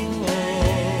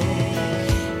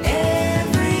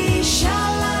 Every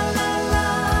sha-la-la-la,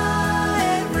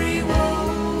 every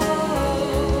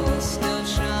woe still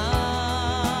shines.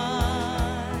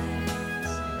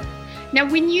 Now,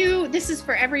 this is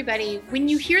for everybody, when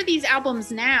you hear these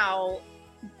albums now,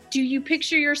 do you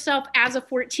picture yourself as a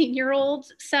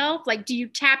 14-year-old self? Like, do you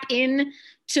tap in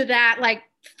to that, like,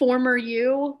 former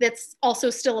you that's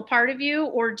also still a part of you?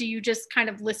 Or do you just kind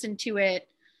of listen to it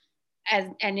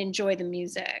and enjoy the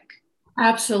music?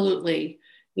 Absolutely.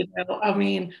 I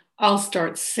mean, I'll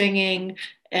start singing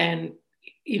and,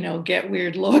 get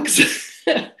weird looks.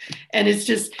 And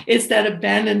it's that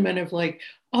abandonment of like,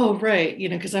 oh, right,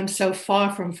 because I'm so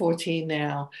far from 14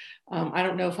 now. I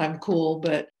don't know if I'm cool,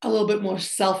 but a little bit more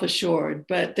self-assured.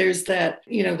 But there's that,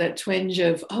 that twinge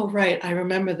of, oh, right, I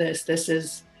remember this. This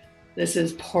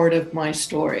is part of my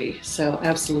story. So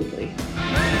absolutely.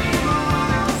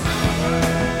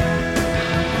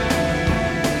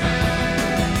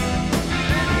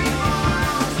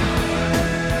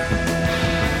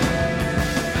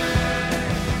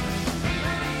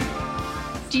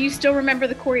 Do you still remember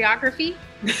the choreography?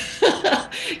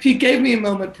 If you gave me a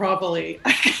moment, probably.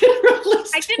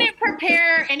 I didn't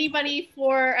prepare anybody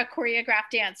for a choreographed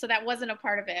dance, so that wasn't a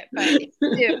part of it. But if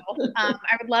you do, I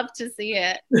would love to see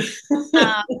it.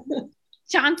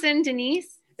 Johnson,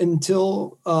 Denise?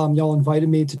 Until y'all invited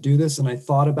me to do this and I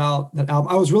thought about that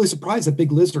album, I was really surprised that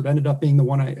Big Lizard ended up being the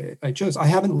one I chose. I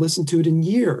haven't listened to it in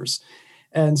years.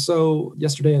 And so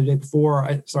yesterday and the day before,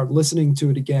 I started listening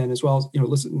to it again, as well as,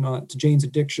 listening to Jane's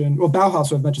Addiction. Well, Bauhaus,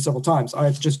 who I've mentioned several times.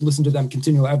 I've just listened to them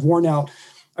continually. I wore out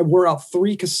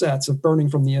 3 cassettes of Burning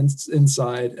from the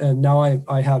Inside, and now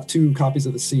I have 2 copies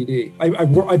of the CD. I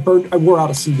wore out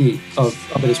a CD of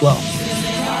it as well.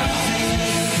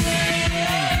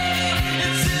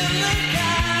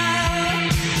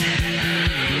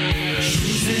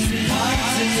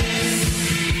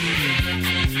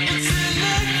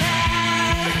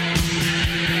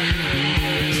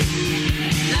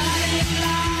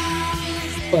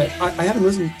 But I haven't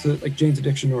listened to like Jane's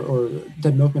Addiction or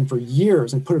Dead Milkman for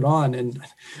years, and put it on and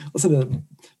listened to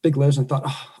Big Lizard and thought,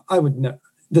 I would know,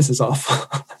 this is awful.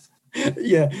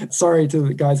 Yeah, sorry to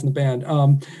the guys in the band.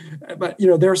 But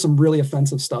there's some really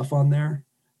offensive stuff on there.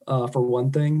 For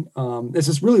one thing, it's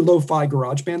this really lo-fi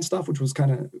garage band stuff, which was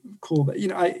kind of cool. But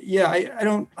I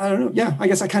don't know. Yeah, I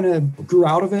guess I kind of grew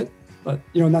out of it, but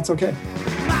and that's okay.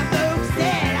 My folks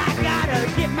said I gotta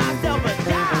get myself a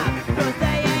job, 'cause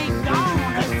they ain't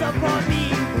gonna support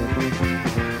me.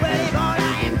 Well, if all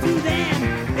I am to them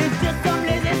is just some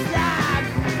lazy slob,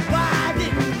 why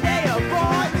didn't they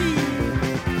afford me?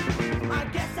 I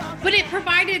guess But it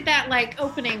provided that like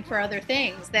opening for other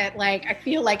things that like I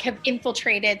feel like have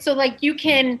infiltrated. So like you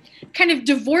can kind of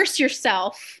divorce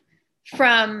yourself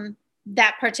from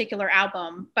that particular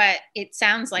album, but it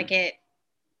sounds like it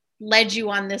led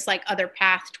you on this like other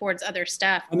path towards other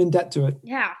stuff. I'm in debt to it.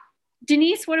 Yeah.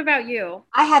 Denise, what about you?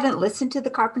 I hadn't listened to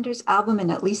the Carpenters album in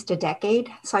at least a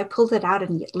decade, so I pulled it out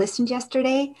and listened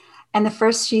yesterday. And the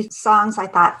first few songs, I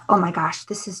thought, oh my gosh,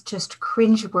 this is just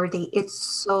cringeworthy. It's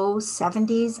so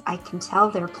 70s. I can tell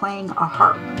they're playing a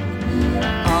harp.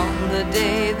 On the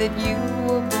day that you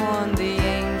were born, the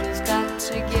angels got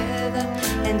together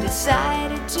and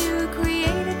decided to create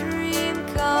a dream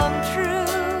come true.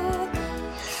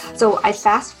 So I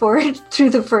fast forward through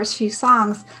the first few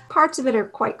songs. Parts of it are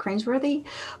quite cringeworthy,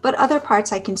 but other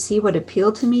parts I can see what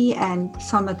appealed to me and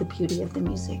some of the beauty of the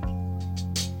music.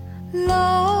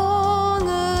 Long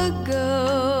ago,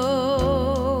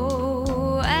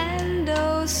 and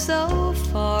oh so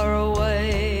far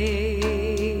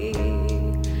away,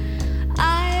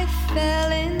 I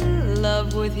fell in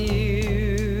love with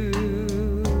you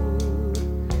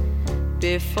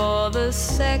before the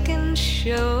second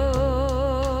show.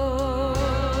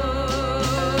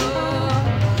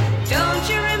 Don't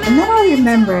you remember? And then I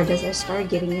remembered as I started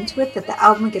getting into it that the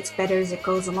album gets better as it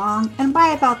goes along, and by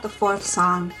about the 4th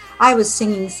song, I was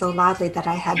singing so loudly that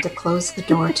I had to close the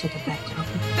door to the bedroom.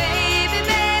 Baby,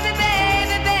 baby,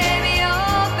 baby, baby,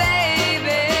 oh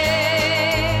baby,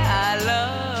 I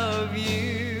love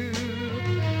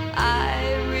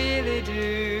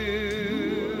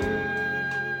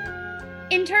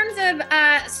In terms of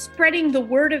spreading the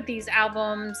word of these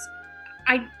albums,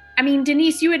 I mean,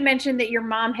 Denise, you had mentioned that your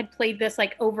mom had played this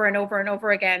like over and over and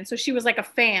over again. So she was like a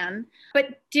fan.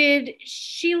 But did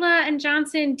Sheila and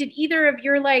Johnson, did either of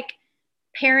your like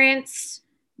parents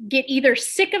get either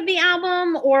sick of the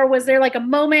album, or was there like a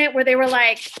moment where they were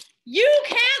like, you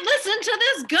can't listen to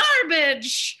this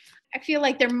garbage? I feel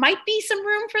like there might be some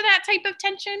room for that type of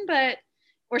tension,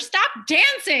 or stop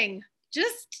dancing,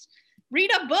 just read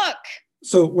a book.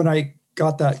 So when I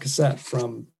got that cassette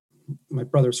from my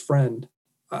brother's friend,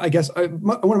 I guess my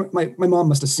mom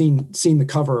must have seen the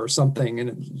cover or something, and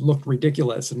it looked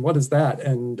ridiculous. And what is that?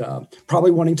 And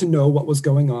probably wanting to know what was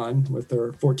going on with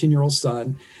their 14-year-old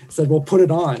son, said, "Well, put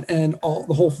it on." And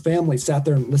the whole family sat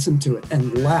there and listened to it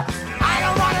and laughed. I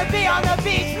don't want to be on the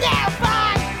beach, no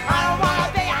fun. I don't want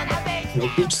to be on the beach. You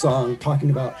know, beach song talking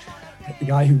about the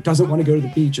guy who doesn't want to go to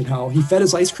the beach and how he fed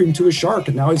his ice cream to a shark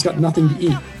and now he's got nothing to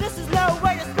eat. This is no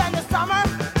way to spend the summer.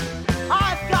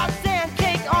 I've got sand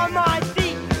cake on my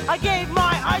feet. I gave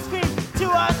my ice cream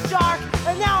to a shark,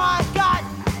 and now I've got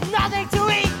nothing to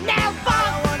eat. Now fun.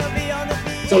 I want to be on the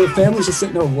beach. So the family's just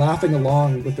sitting there laughing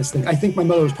along with this thing. I think my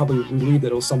mother was probably relieved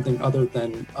that it was something other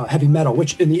than heavy metal,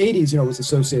 which in the 80s, was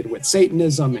associated with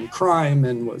Satanism and crime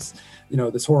and was,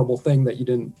 this horrible thing that you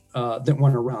didn't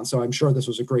want around. So I'm sure this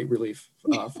was a great relief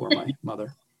for my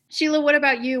mother. Sheila, what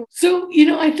about you? So,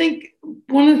 I think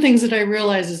one of the things that I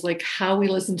realize is like how we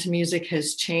listen to music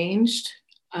has changed,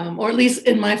 or at least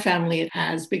in my family it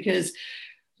has, because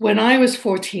when I was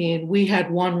 14, we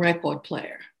had one record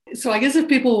player. So I guess if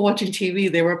people were watching TV,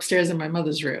 they were upstairs in my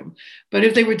mother's room. But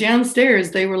if they were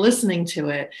downstairs, they were listening to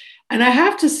it. And I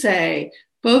have to say,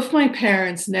 both my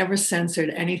parents never censored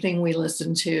anything we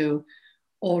listened to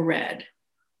or read.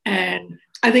 And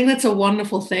I think that's a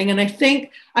wonderful thing. And I don't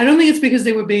think it's because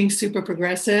they were being super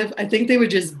progressive. I think they were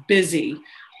just busy.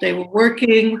 They were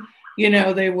working,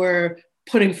 they were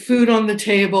putting food on the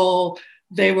table.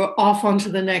 They were off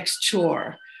onto the next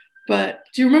chore. But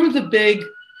do you remember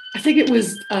I think it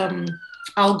was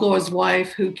Al Gore's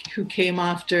wife who came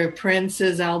after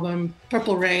Prince's album,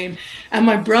 Purple Rain. And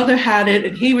my brother had it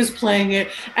and he was playing it.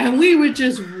 And we were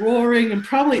just roaring, and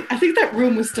I think that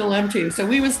room was still empty. So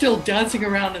we were still dancing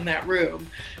around in that room,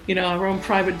 our own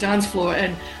private dance floor.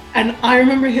 And I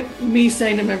remember me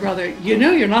saying to my brother,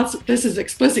 this is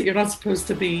explicit. You're not supposed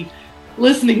to be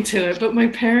listening to it. But my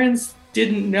parents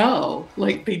didn't know,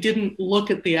 like they didn't look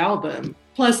at the album.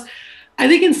 Plus, I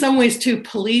think in some ways too,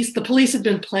 the Police had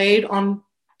been played on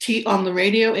the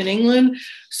radio in England.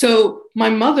 So my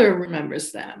mother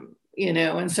remembers them,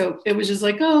 and so it was just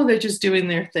like, oh, they're just doing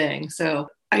their thing. So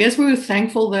I guess we were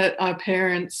thankful that our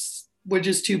parents were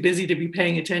just too busy to be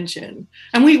paying attention.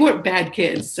 And we weren't bad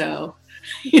kids, so,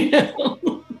 We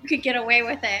could get away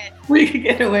with it. We could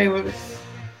get away with it.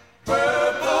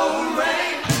 Purple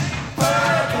rain,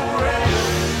 purple rain.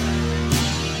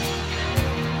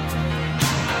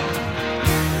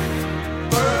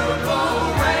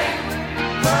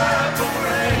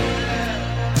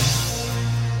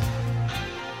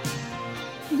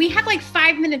 We have like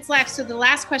 5 minutes left. So the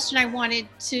last question I wanted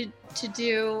to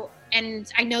do,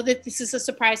 and I know that this is a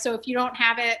surprise, so if you don't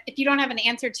have an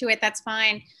answer to it, that's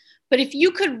fine. But if you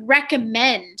could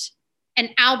recommend an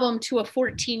album to a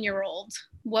 14-year-old,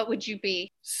 what would you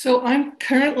be? So I'm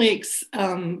currently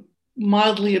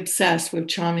mildly obsessed with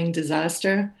Charming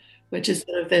Disaster, which is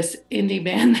sort of this indie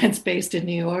band that's based in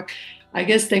New York. I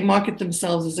guess they market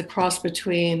themselves as a cross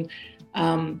between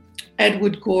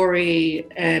Edward Gorey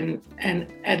and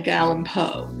Edgar Allan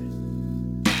Poe.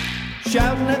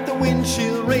 Shouting at the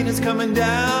windshield, rain is coming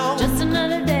down. Just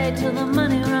another day till the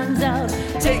money runs out.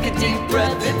 Take a deep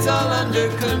breath, it's all under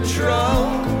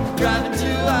control. Driving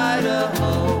to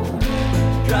Idaho,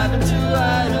 driving to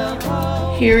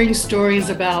Idaho. Hearing stories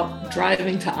about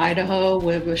driving to Idaho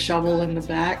with a shovel in the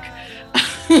back,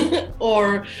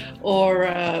 or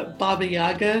Baba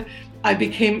Yaga, I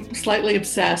became slightly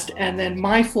obsessed. And then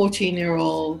my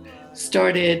 14-year-old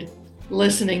started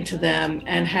listening to them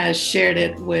and has shared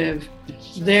it with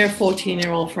their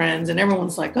 14-year-old friends. And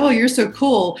everyone's like, oh, you're so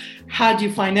cool. How'd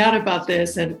you find out about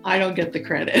this? And I don't get the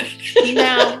credit.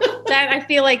 No, I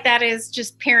feel like that is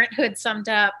just parenthood summed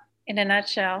up in a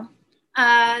nutshell.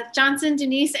 Johnson,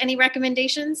 Denise, any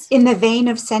recommendations? In the vein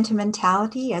of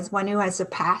sentimentality, as one who has a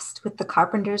past with the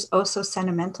Carpenters, oh so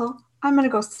sentimental, I'm going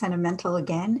to go sentimental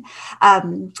again.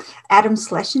 Adam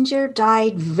Schlesinger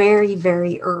died very,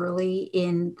 very early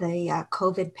in the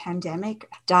COVID pandemic,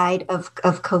 died of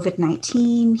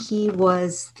COVID-19. He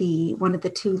was one of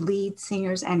the two lead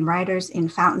singers and writers in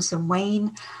Fountains of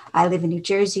Wayne. I live in New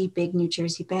Jersey, big New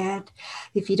Jersey band.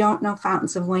 If you don't know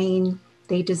Fountains of Wayne,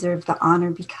 they deserve the honor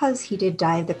because he did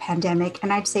die of the pandemic.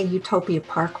 And I'd say Utopia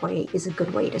Parkway is a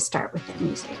good way to start with their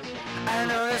music. I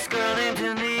know this girl named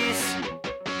Denise.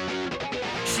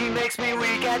 She makes me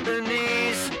weak at the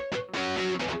knees.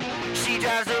 She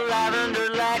drives a lavender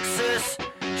Lexus.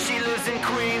 She lives in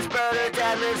Queens, but her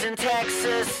dad lives in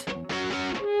Texas. When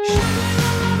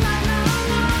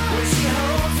she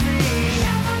holds me,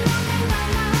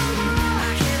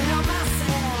 I can't help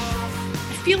myself.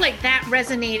 I feel like that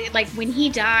resonated, like when he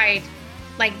died,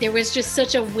 like there was just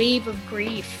such a wave of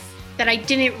grief that I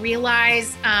didn't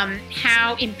realize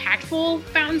how impactful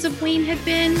Fountains of Wayne had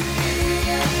been.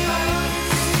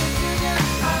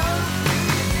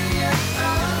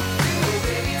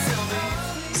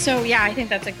 So yeah, I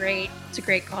think it's a great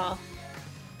call.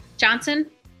 Johnson?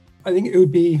 I think it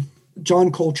would be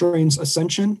John Coltrane's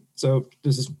Ascension. So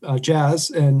this is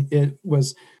jazz, and it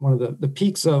was one of the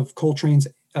peaks of Coltrane's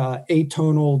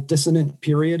atonal dissonant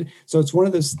period. So it's one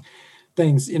of those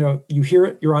things, you hear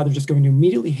it, you're either just going to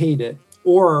immediately hate it,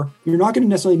 or you're not going to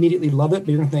necessarily immediately love it, but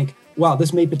you're going to think, wow,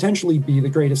 this may potentially be the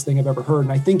greatest thing I've ever heard.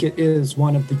 And I think it is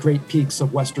one of the great peaks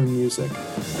of Western music.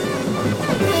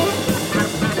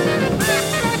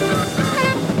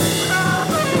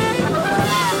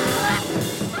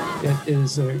 It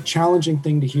is a challenging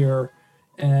thing to hear,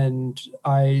 and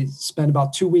I spent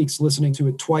about 2 weeks listening to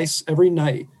it twice every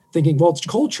night, thinking, well, it's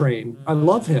Coltrane. I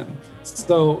love him.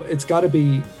 So it's got to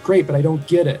be great, but I don't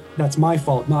get it. That's my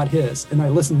fault, not his. And I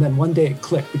listened, then one day it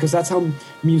clicked, because that's how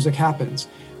music happens.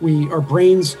 Our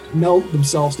brains melt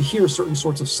themselves to hear certain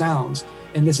sorts of sounds.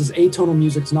 And this is atonal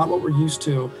music. It's not what we're used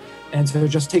to. And so it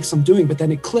just takes some doing, but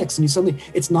then it clicks and you suddenly,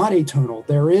 it's not atonal.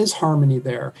 There is harmony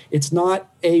there. It's not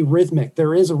arrhythmic.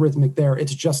 There is a rhythmic there.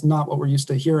 It's just not what we're used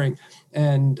to hearing.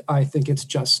 And I think it's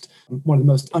just one of the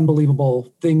most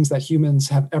unbelievable things that humans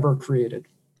have ever created.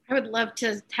 I would love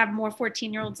to have more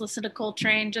 14-year-olds listen to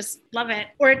Coltrane. Just love it.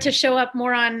 Or to show up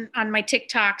more on my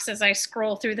TikToks as I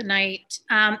scroll through the night.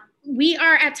 We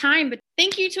are at time, but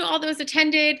thank you to all those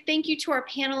attended. Thank you to our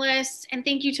panelists, and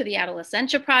thank you to the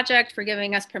Adolescentia Project for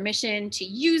giving us permission to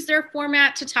use their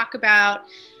format to talk about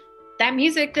that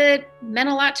music that meant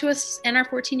a lot to us and our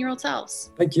 14-year-old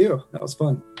selves. Thank you. That was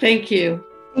fun. Thank you.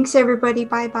 Thanks, everybody.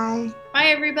 Bye-bye. Bye,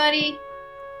 everybody.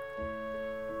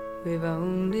 We've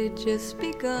only just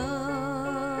begun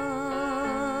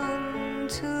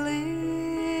to live.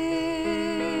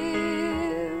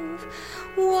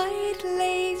 White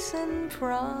lace and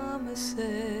promises,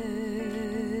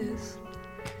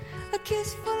 a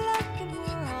kiss for luck, and we're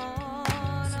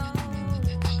on our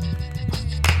way.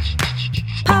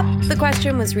 Pop the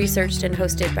Question was researched and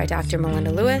hosted by Dr.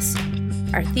 Melinda Lewis.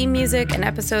 Our theme music and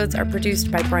episodes are produced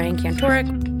by Brian Kantorek,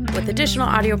 with additional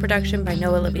audio production by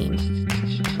Noah Levine.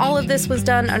 All of this was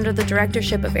done under the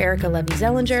directorship of Erica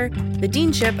Levy-Zellinger, the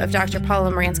deanship of Dr.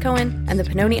 Paula Morantz-Cohen, and the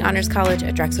Pennoni Honors College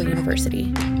at Drexel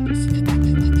University.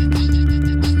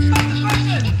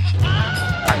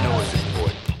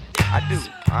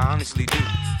 I honestly do.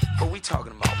 But we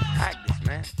talking about practice,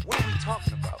 man. What are we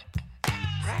talking about?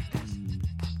 Practice.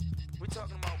 We're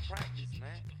talking about practice,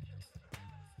 man.